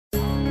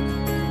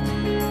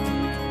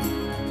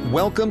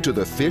Welcome to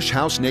the Fish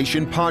House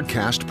Nation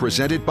podcast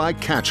presented by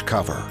Catch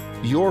Cover,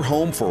 your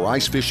home for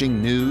ice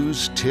fishing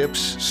news, tips,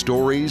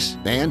 stories,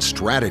 and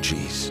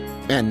strategies.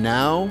 And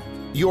now,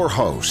 your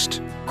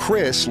host,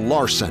 Chris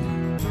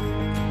Larson.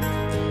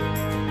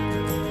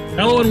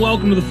 Hello and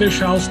welcome to the Fish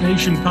House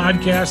Nation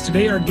podcast.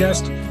 Today our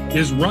guest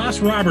is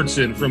Ross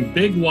Robertson from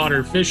Big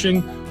Water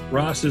Fishing.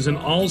 Ross is an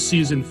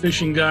all-season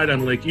fishing guide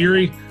on Lake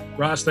Erie.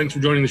 Ross, thanks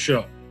for joining the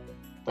show.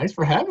 Thanks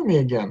for having me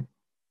again.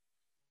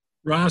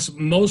 Ross,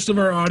 most of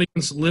our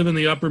audience live in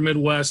the upper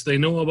Midwest. They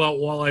know about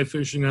walleye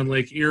fishing on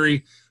Lake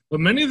Erie,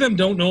 but many of them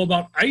don't know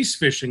about ice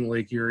fishing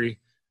Lake Erie.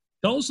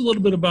 Tell us a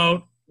little bit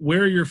about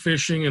where you're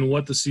fishing and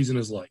what the season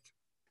is like.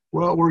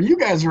 Well, where you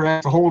guys are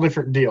at, a whole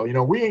different deal. You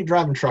know, we ain't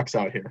driving trucks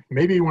out here.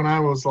 Maybe when I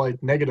was like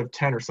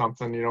 -10 or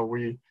something, you know,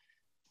 we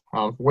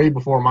way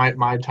before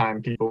my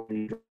time, people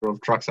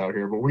drove trucks out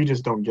here, but we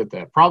just don't get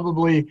that.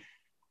 Probably,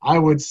 I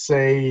would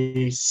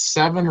say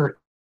 7 or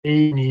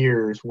 8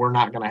 years, we're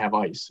not going to have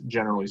ice,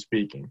 generally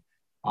speaking.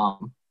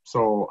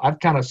 So I've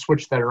kind of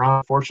switched that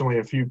around. Fortunately,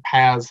 a few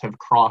paths have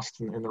crossed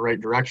in the right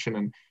direction,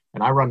 and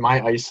I run my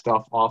ice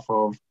stuff off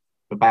of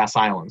the Bass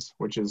Islands,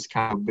 which is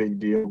kind of a big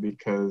deal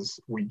because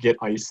we get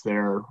ice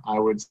there. I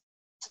would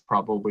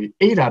probably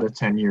 8 out of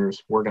 10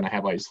 years, we're going to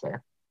have ice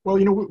there. Well,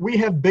 you know, we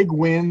have big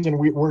winds, and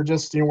we're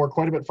just, you know, we're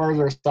quite a bit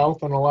farther south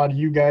than a lot of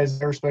you guys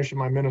there, especially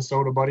my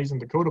Minnesota buddies and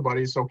Dakota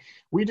buddies. So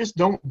we just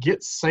don't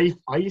get safe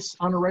ice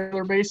on a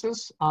regular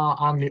basis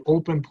on the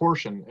open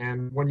portion.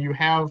 And when you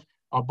have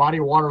a body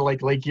of water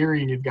like Lake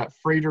Erie and you've got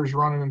freighters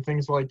running and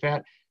things like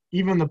that,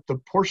 even the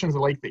portions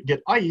of the lake that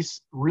get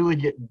ice really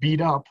get beat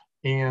up,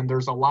 and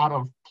there's a lot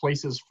of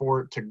places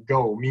for it to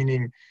go,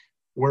 meaning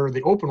where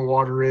the open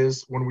water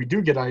is, when we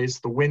do get ice,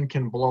 the wind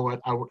can blow it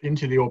out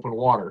into the open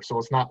water. So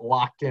it's not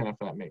locked in, if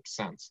that makes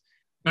sense.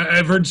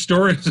 I've heard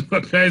stories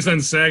about guys on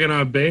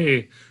Saginaw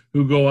Bay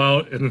who go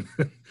out and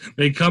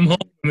they come home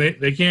and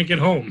they can't get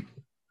home.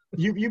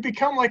 You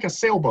become like a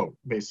sailboat,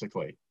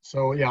 basically.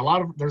 So yeah,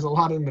 there's a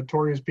lot of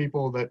notorious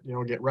people that, you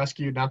know, get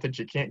rescued. Not that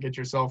you can't get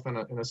yourself in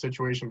a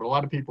situation, but a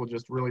lot of people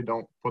just really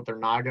don't put their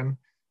noggin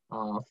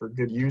for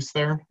good use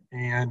there.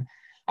 And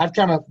I've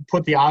kind of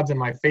put the odds in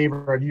my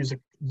favor. I'd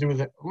do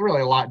it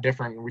really a lot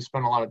different. We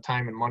spend a lot of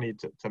time and money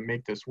to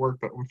make this work.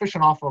 But I'm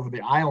fishing off of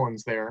the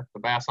islands there, the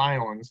Bass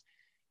Islands,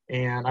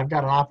 and I've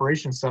got an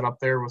operation set up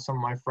there with some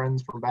of my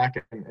friends from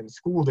back in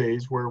school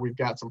days where we've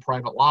got some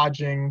private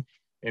lodging,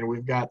 and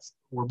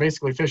we're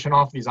basically fishing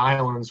off these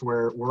islands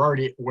where we're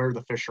already where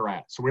the fish are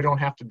at. So we don't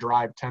have to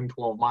drive 10,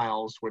 12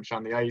 miles, which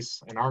on the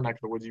ice in our neck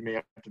of the woods, you may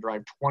have to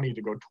drive 20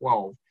 to go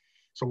 12.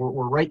 So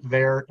we're right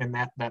there, and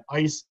that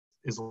ice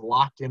is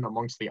locked in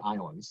amongst the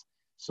islands.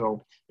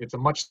 So it's a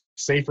much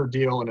safer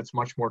deal, and it's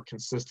much more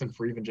consistent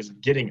for even just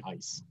getting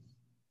ice.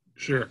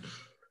 Sure.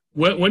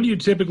 When do you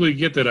typically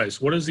get that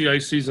ice? What is the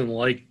ice season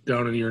like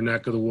down in your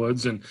neck of the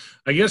woods? And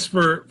I guess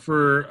for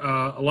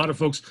a lot of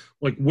folks,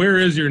 like, where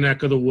is your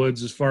neck of the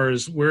woods as far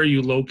as where are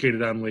you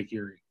located on Lake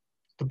Erie?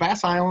 The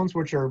Bass Islands,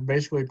 which are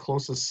basically the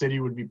closest city,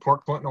 would be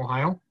Port Clinton,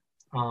 Ohio.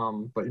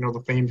 But, you know,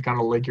 the famed kind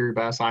of Lake Erie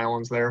Bass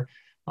Islands there,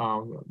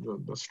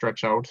 the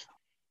stretch out.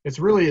 It's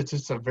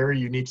just a very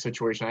unique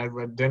situation.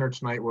 I had dinner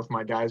tonight with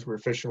my guys we were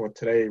fishing with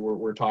today.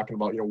 We're talking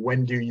about, you know,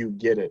 when do you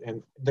get it?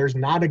 And there's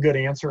not a good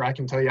answer. I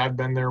can tell you I've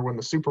been there when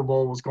the Super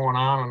Bowl was going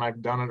on, and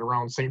I've done it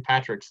around St.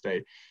 Patrick's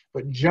Day.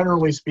 But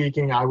generally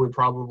speaking, I would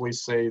probably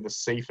say the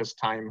safest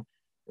time,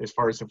 as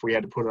far as if we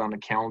had to put it on a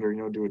calendar,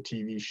 you know, do a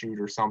TV shoot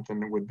or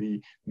something, it would be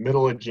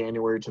middle of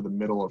January to the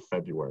middle of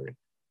February.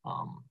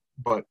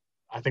 But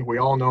I think we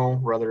all know,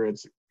 whether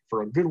it's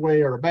for a good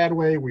way or a bad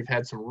way, we've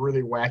had some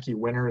really wacky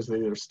winters. They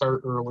either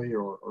start early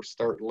or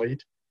start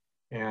late,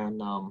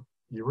 and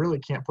you really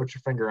can't put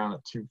your finger on it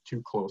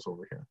too close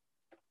over here.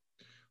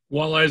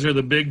 Walleyes are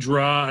the big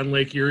draw on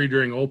Lake Erie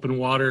during open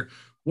water.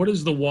 What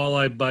is the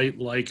walleye bite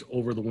like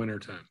over the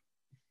wintertime?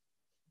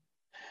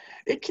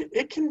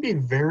 It can be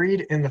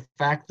varied in the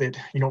fact that,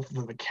 you know,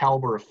 the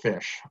caliber of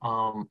fish.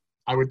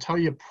 I would tell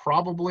you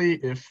probably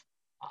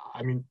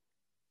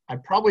I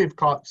probably have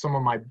caught some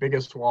of my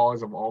biggest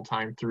walleyes of all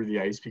time through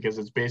the ice, because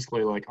it's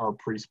basically like our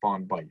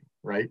pre-spawn bite,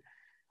 right?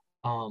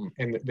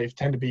 And they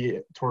tend to be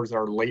towards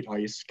our late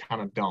ice,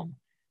 kind of dumb.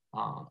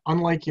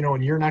 Unlike, you know,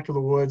 in your neck of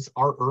the woods,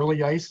 our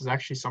early ice is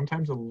actually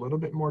sometimes a little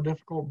bit more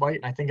difficult bite.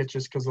 And I think it's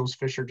just because those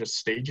fish are just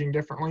staging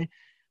differently.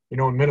 You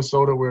know, in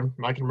Minnesota,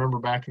 I can remember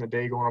back in the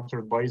day going up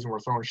there with buddies and we're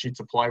throwing sheets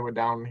of plywood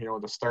down, you know,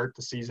 to start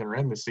the season or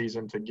end the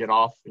season to get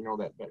off, you know,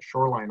 that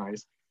shoreline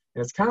ice.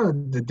 And it's kind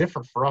of the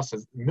different for us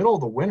is middle of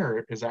the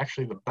winter is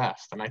actually the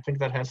best. And I think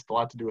that has a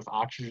lot to do with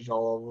oxygen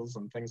levels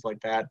and things like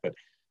that. But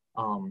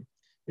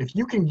if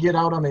you can get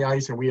out on the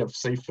ice and we have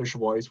safe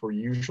fishable ice, we're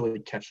usually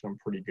catching them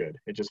pretty good.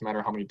 It just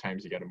matters how many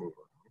times you got to move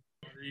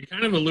around. You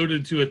kind of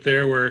alluded to it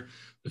there where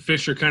the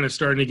fish are kind of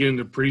starting to get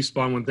into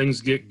pre-spawn when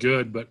things get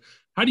good. But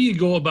how do you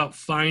go about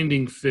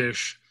finding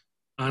fish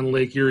on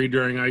Lake Erie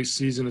during ice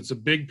season? It's a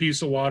big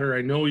piece of water.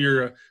 I know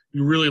you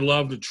really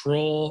love to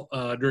troll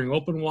during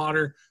open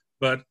water,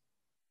 but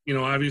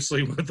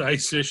obviously with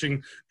ice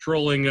fishing,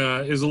 trolling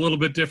is a little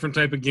bit different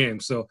type of game.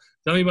 So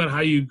tell me about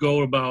how you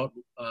go about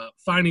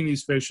finding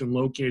these fish and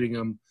locating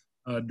them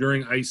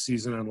during ice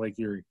season on Lake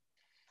Erie.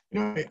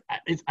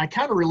 I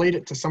kind of relate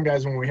it to some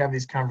guys when we have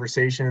these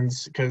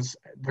conversations, because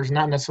there's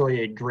not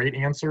necessarily a great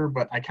answer,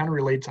 but I kind of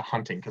relate to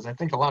hunting, because I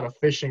think a lot of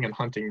fishing and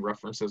hunting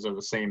references are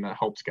the same. That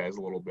helps guys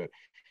a little bit.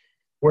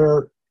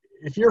 Where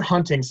if you're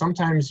hunting,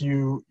 sometimes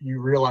you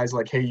realize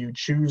like, hey, you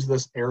choose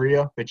this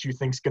area that you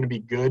think is going to be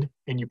good,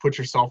 and you put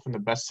yourself in the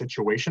best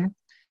situation.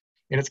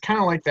 And it's kind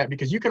of like that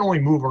because you can only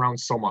move around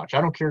so much.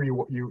 I don't care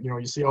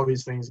you see all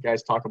these things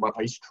guys talk about,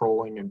 ice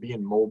trolling and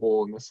being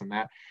mobile and this and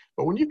that.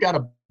 But when you've got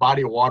a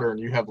body of water and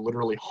you have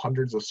literally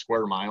hundreds of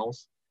square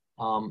miles,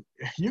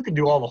 you can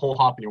do all the hole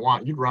hopping you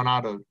want. You'd run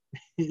out of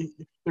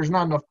there's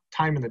not enough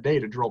time in the day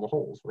to drill the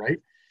holes, right?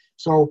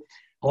 So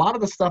a lot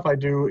of the stuff I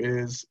do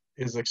is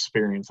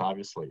experience,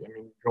 obviously. I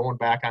mean, going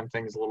back on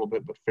things a little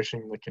bit, but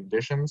fishing the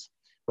conditions.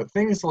 But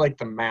things like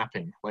the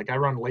mapping, like I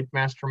run Lake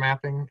Master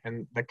mapping,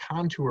 and the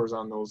contours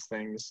on those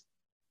things,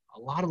 a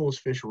lot of those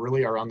fish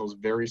really are on those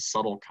very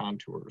subtle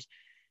contours.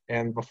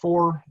 And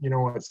before,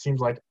 it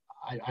seems like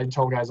I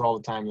tell guys all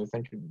the time, they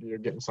think you're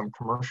getting some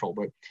commercial,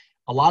 but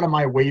a lot of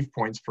my wave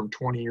points from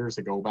 20 years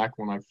ago, back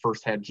when I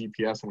first had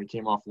GPS and we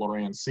came off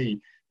Loran Sea,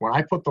 when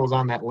I put those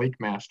on that Lake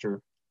Master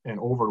and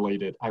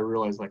overlaid it, I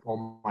realized like,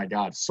 oh my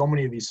God, so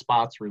many of these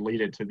spots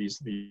related to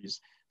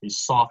these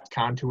soft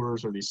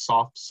contours or these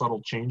soft,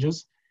 subtle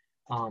changes.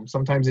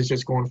 Sometimes it's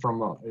just going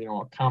from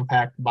a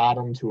compact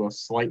bottom to a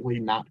slightly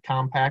not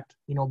compact,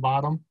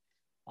 bottom.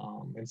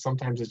 And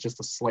sometimes it's just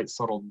a slight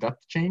subtle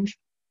depth change.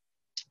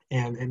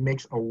 And it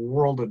makes a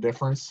world of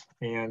difference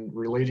and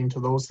relating to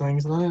those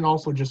things. And then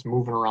also just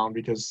moving around,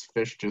 because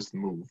fish just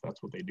move.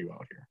 That's what they do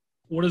out here.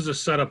 What does the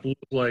setup look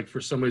like for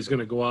somebody who's going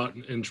to go out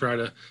and try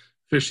to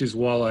fish these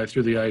walleye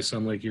through the ice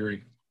on Lake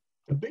Erie?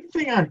 The big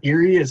thing on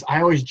Erie is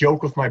I always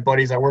joke with my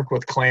buddies. I work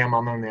with Clam.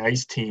 I'm on the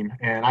ice team.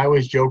 And I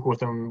always joke with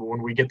them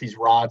when we get these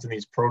rods and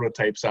these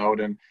prototypes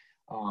out. And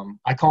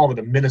I call it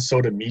a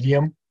Minnesota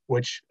medium,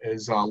 which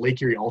is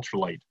Lake Erie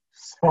ultralight.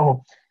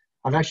 So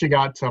I've actually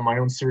got my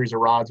own series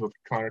of rods with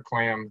Connor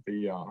Clam,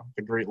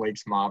 the Great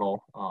Lakes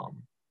model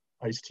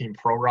Ice Team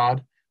Pro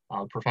Rod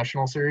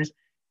professional series.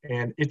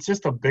 And it's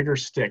just a bigger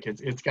stick.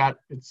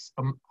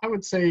 I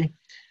would say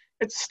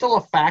it's still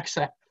a fast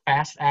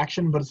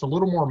action, but it's a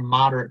little more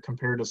moderate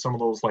compared to some of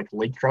those like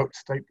lake trout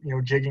type,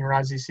 jigging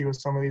rods you see with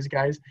some of these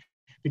guys,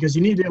 because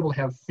you need to be able to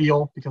have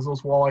feel, because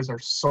those walleyes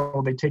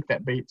they take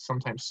that bait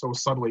sometimes so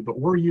subtly, but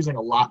we're using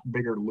a lot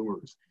bigger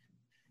lures.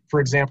 For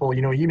example,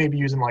 you may be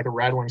using like a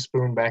rattling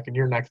spoon back in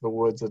your neck of the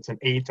woods that's an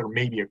eighth or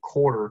maybe a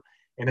quarter,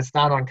 and it's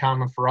not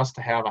uncommon for us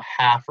to have a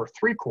half or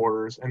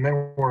 3/4, and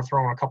then we're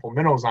throwing a couple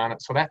minnows on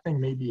it, so that thing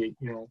may be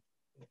in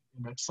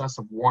excess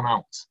of 1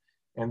 ounce.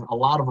 And a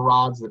lot of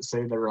rods that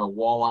say they're a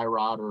walleye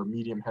rod or a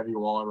medium heavy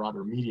walleye rod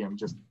or medium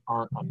just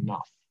aren't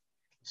enough.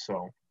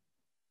 So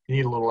you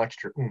need a little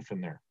extra oomph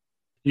in there.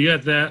 You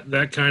got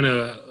that kind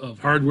of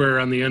hardware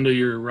on the end of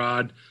your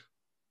rod.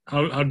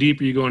 How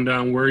deep are you going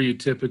down? Where are you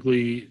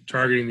typically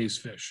targeting these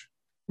fish?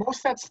 Most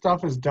of that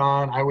stuff is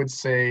done, I would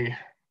say,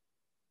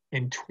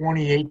 in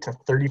 28 to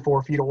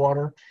 34 feet of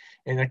water.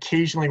 And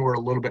occasionally we're a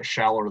little bit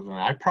shallower than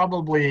that. I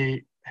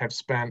probably have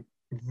spent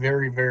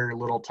very, very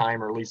little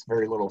time, or at least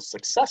very little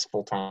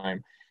successful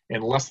time,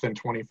 in less than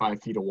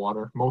 25 feet of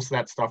water. Most of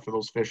that stuff for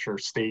those fish are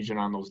staging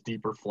on those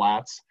deeper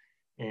flats.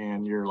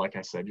 And you're, like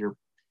I said,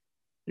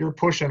 you're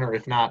pushing, or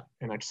if not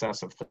in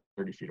excess of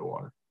 30 feet of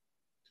water.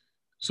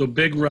 So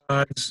big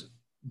rods,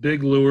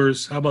 big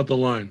lures. How about the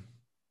line?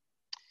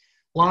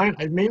 Line,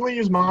 I mainly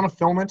use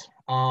monofilament.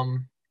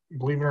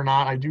 Believe it or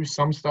not, I do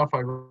some stuff.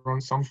 I run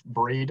some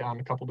braid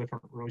on a couple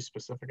different really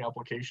specific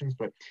applications.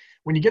 But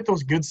when you get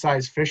those good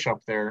sized fish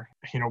up there,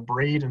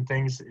 braid and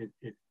things,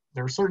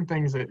 there are certain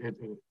things that it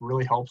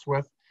really helps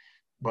with.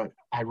 But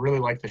I really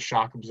like the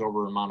shock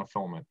absorber and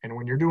monofilament. And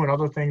when you're doing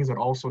other things, it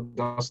also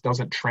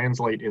doesn't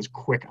translate as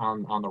quick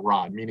on the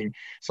rod, meaning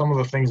some of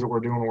the things that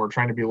we're doing, we're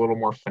trying to be a little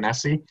more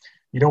finessey.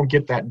 You don't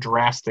get that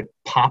drastic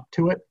pop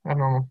to it. I don't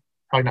know,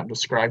 probably not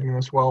describing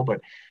this well,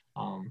 but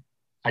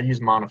I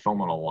use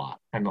monofilament a lot,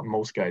 and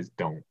most guys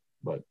don't,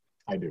 but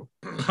I do.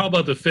 How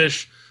about the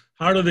fish?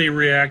 How do they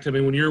react? I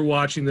mean, when you're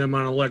watching them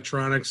on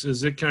electronics,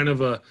 is it kind of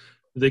do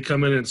they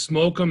come in and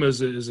smoke them?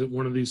 Is it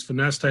one of these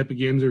finesse type of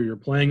games where you're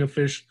playing a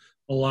fish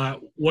a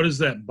lot? What is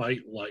that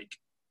bite like?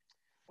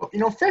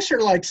 Well, fish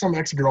are like some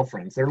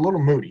ex-girlfriends. They're a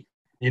little moody.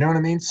 You know what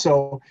I mean?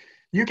 So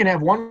you can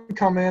have one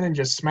come in and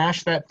just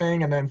smash that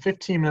thing, and then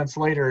 15 minutes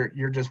later,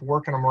 you're just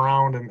working them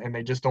around, and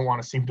they just don't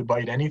want to seem to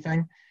bite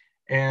anything.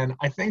 And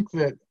I think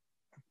that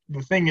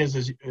the thing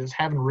is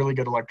having really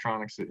good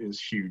electronics is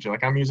huge.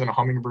 Like I'm using a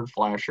Humminbird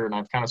flasher, and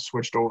I've kind of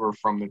switched over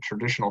from the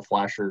traditional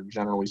flasher,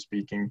 generally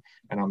speaking,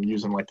 and I'm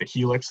using like the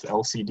Helix, the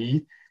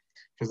LCD,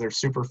 because they're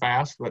super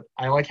fast. But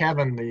I like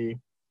having the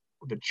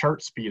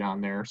chart speed on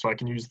there, so I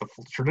can use the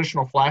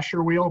traditional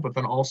flasher wheel, but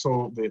then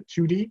also the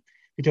 2D.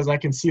 because I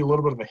can see a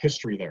little bit of a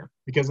history there,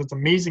 because it's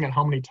amazing at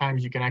how many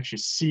times you can actually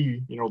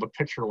see, the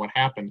picture of what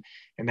happened.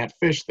 And that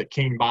fish that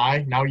came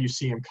by, now you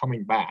see him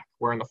coming back,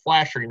 where in the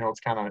flasher, it's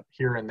kind of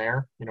here and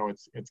there,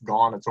 it's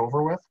gone, it's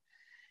over with,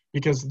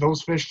 because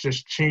those fish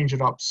just change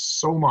it up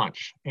so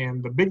much.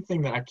 And the big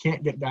thing that I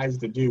can't get guys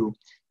to do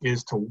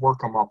is to work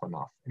them up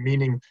enough,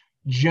 meaning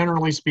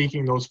generally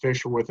speaking, those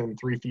fish are within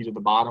 3 feet of the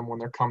bottom when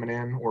they're coming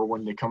in or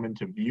when they come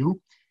into view.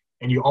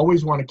 And you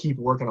always want to keep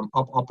working them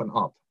up, up, and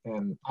up.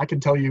 And I can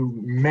tell you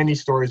many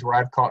stories where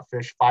I've caught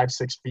fish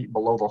 5-6 feet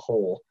below the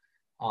hole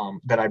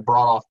that I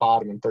brought off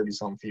bottom in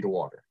 30-some feet of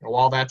water. And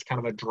while that's kind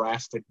of a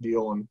drastic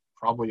deal and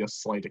probably a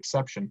slight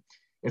exception,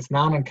 it's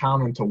not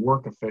uncommon to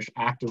work a fish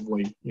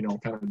actively,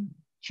 kind of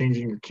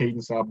changing your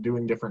cadence up,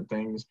 doing different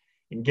things,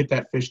 and get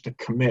that fish to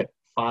commit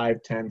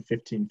 5, 10,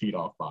 15 feet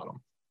off bottom.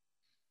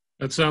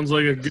 That sounds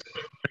like a good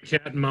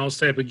cat and mouse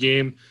type of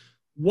game.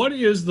 What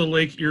is the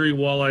Lake Erie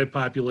walleye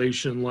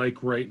population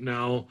like right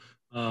now?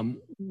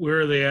 Where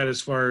are they at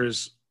as far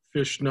as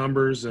fish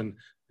numbers, and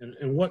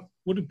what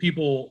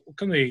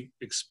can they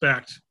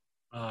expect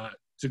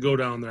to go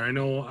down there? I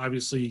know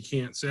obviously you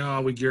can't say,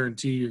 we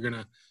guarantee you're going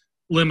to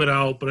limit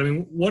out, but I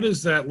mean, what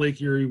does that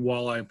Lake Erie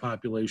walleye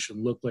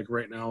population look like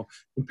right now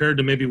compared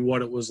to maybe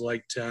what it was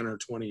like 10 or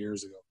 20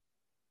 years ago?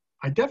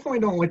 I definitely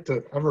don't like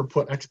to ever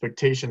put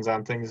expectations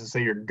on things and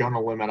say you're going to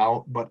limit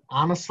out, but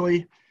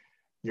honestly,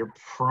 you're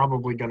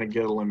probably going to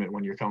get a limit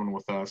when you're coming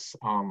with us.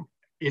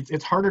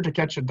 It's harder to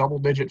catch a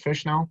double-digit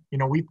fish now.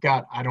 We've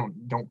got,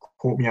 don't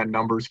quote me on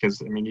numbers,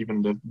 because,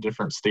 even the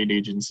different state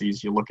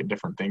agencies, you look at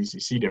different things, you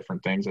see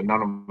different things, and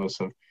none of us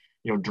have,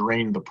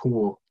 drained the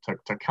pool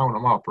to count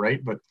them up,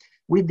 right? But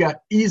we've got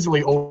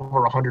easily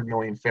over 100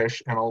 million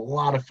fish and a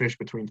lot of fish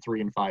between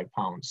 3 and 5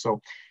 pounds. So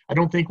I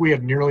don't think we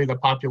have nearly the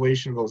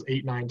population of those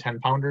 8, 9, 10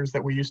 pounders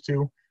that we used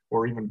to,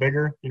 or even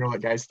bigger,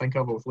 that guys think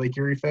of with Lake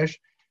Erie fish.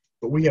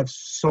 But we have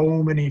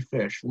so many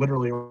fish,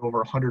 literally over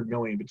 100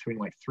 million between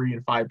like 3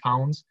 and 5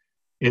 pounds.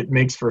 It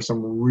makes for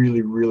some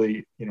really,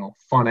 really,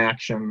 fun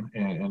action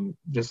and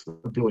just the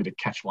ability to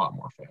catch a lot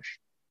more fish.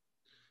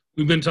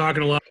 We've been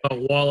talking a lot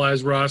about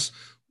walleyes, Ross.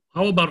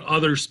 How about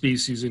other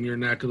species in your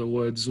neck of the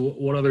woods?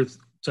 What other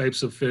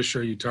types of fish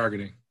are you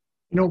targeting?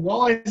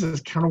 Walleyes is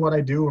kind of what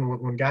I do. And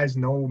when guys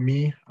know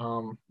me,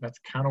 that's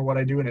kind of what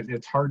I do. And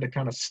it's hard to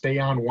kind of stay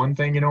on one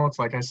thing. It's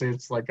like I say,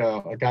 it's like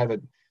a guy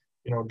that,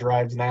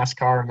 drives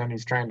NASCAR and then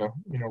he's trying to,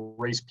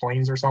 race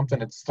planes or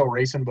something. It's still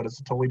racing, but it's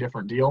a totally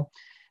different deal.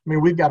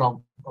 We've got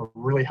a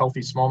really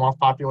healthy smallmouth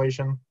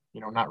population,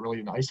 not really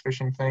an ice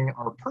fishing thing.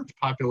 Our perch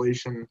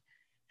population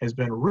has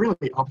been really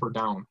up or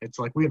down. It's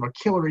like we have a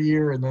killer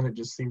year and then it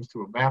just seems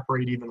to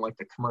evaporate. Even like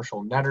the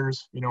commercial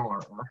netters,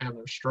 are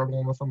having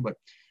struggling with them. But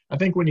I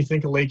think when you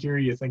think of Lake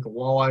Erie, you think of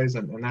walleyes,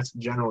 and that's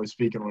generally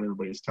speaking what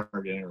everybody's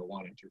targeting or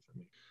wanting to for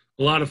me.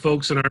 A lot of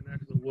folks in our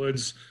neck of the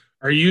woods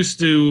are used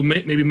to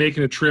maybe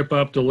making a trip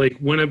up to Lake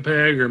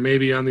Winnipeg or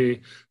maybe on the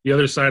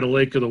other side of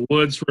Lake of the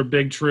Woods for a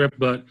big trip.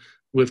 But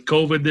with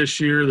COVID this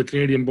year, the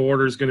Canadian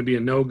border is going to be a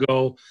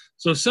no-go.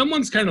 So if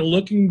someone's kind of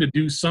looking to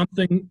do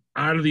something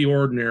out of the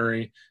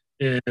ordinary,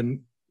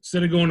 and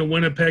instead of going to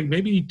Winnipeg,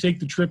 maybe you take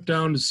the trip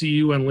down to see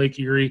you on Lake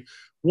Erie,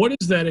 what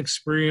is that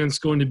experience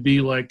going to be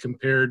like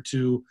compared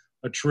to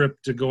a trip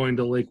to going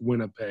to Lake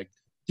Winnipeg?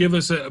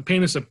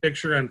 Paint us a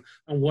picture on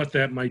what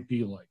that might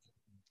be like.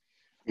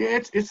 Yeah,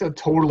 it's a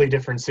totally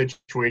different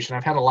situation.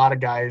 I've had a lot of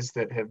guys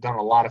that have done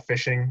a lot of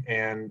fishing,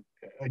 and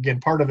again,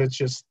 part of it's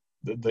just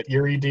the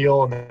Erie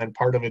deal, and then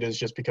part of it is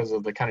just because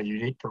of the kind of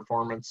unique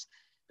performance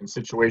and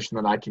situation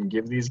that I can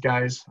give these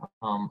guys.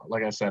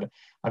 Like I said,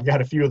 I've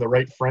got a few of the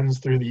right friends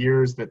through the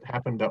years that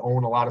happen to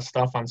own a lot of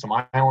stuff on some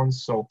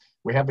islands, so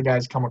we have the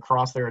guys come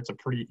across there. It's a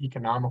pretty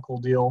economical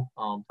deal,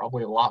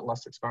 probably a lot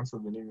less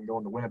expensive than even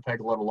going to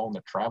Winnipeg, let alone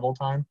the travel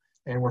time.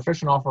 And we're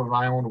fishing off of an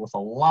island with a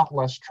lot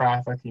less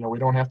traffic. We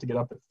don't have to get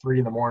up at 3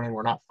 in the morning.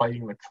 We're not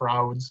fighting the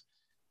crowds.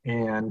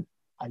 And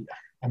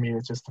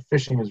it's just the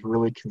fishing is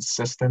really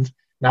consistent.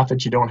 Not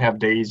that you don't have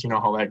days,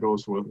 how that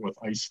goes with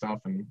ice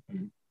stuff and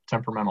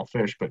temperamental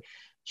fish. But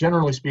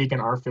generally speaking,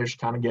 our fish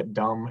kind of get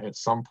dumb at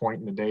some point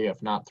in the day,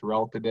 if not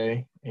throughout the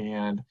day.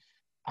 And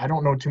I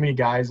don't know too many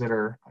guys that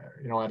are,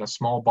 at a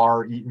small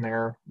bar eating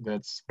there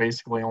that's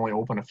basically only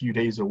open a few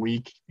days a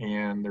week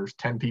and there's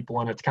 10 people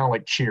in it. It's kind of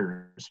like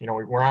Cheers.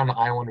 We're on an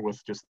island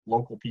with just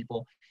local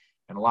people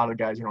and a lot of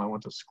guys, I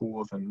went to school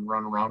with and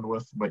run around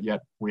with, but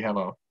yet we have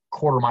a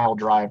quarter-mile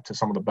drive to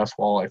some of the best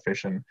walleye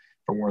fishing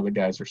from where the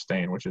guys are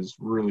staying, which is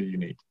really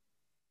unique.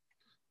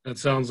 That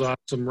sounds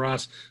awesome,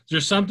 Ross. Is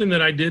there something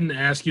that I didn't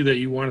ask you that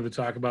you wanted to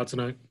talk about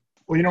tonight?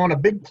 Well, in a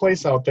big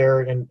place out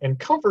there, and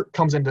comfort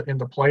comes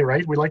into play,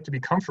 right? We like to be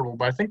comfortable,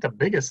 but I think the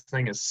biggest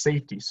thing is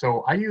safety.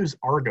 So I use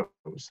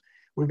Argos.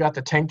 We've got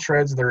the tank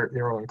treads,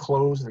 they're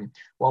enclosed, and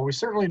while we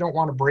certainly don't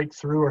want to break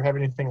through or have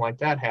anything like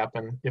that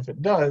happen, if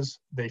it does,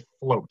 they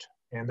float.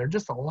 And they're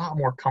just a lot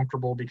more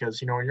comfortable because,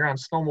 when you're on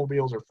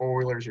snowmobiles or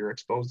four-wheelers, you're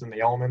exposed in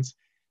the elements.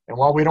 And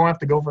while we don't have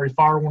to go very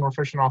far when we're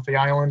fishing off the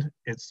island,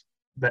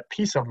 that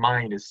peace of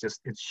mind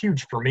it's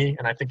huge for me,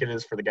 and I think it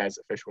is for the guys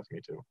that fish with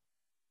me too.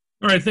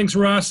 All right, thanks,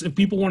 Ross. If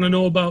people want to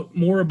know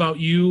more about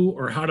you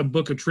or how to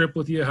book a trip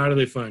with you, how do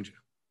they find you?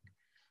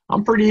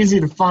 I'm pretty easy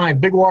to find.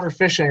 Big Water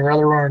Fishing,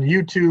 whether we're on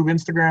YouTube,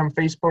 Instagram,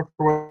 Facebook,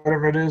 or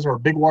whatever it is, or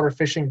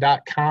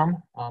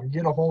bigwaterfishing.com.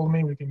 Get a hold of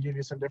me. We can give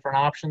you some different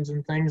options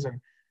and things,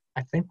 and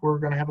I think we're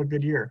going to have a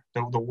good year.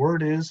 The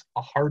word is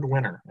a hard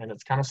winter, and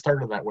it's kind of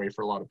started that way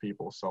for a lot of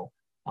people, so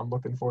I'm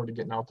looking forward to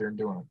getting out there and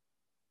doing it.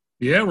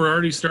 Yeah, we're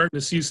already starting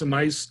to see some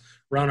ice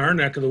around our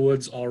neck of the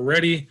woods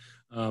already.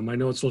 I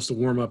know it's supposed to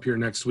warm up here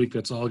next week.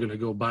 That's all going to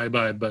go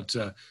bye-bye, but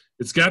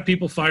it's got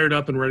people fired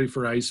up and ready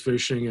for ice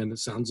fishing, and it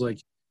sounds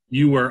like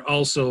you are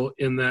also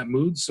in that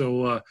mood.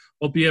 So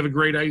hope you have a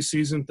great ice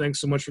season. Thanks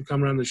so much for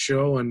coming on the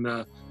show,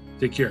 and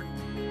take care.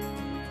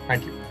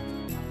 Thank you.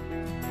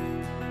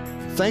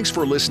 Thanks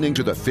for listening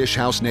to the Fish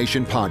House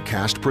Nation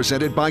podcast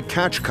presented by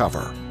Catch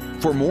Cover.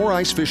 For more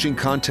ice fishing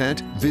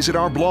content, visit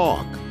our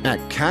blog at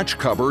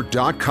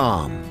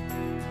catchcover.com.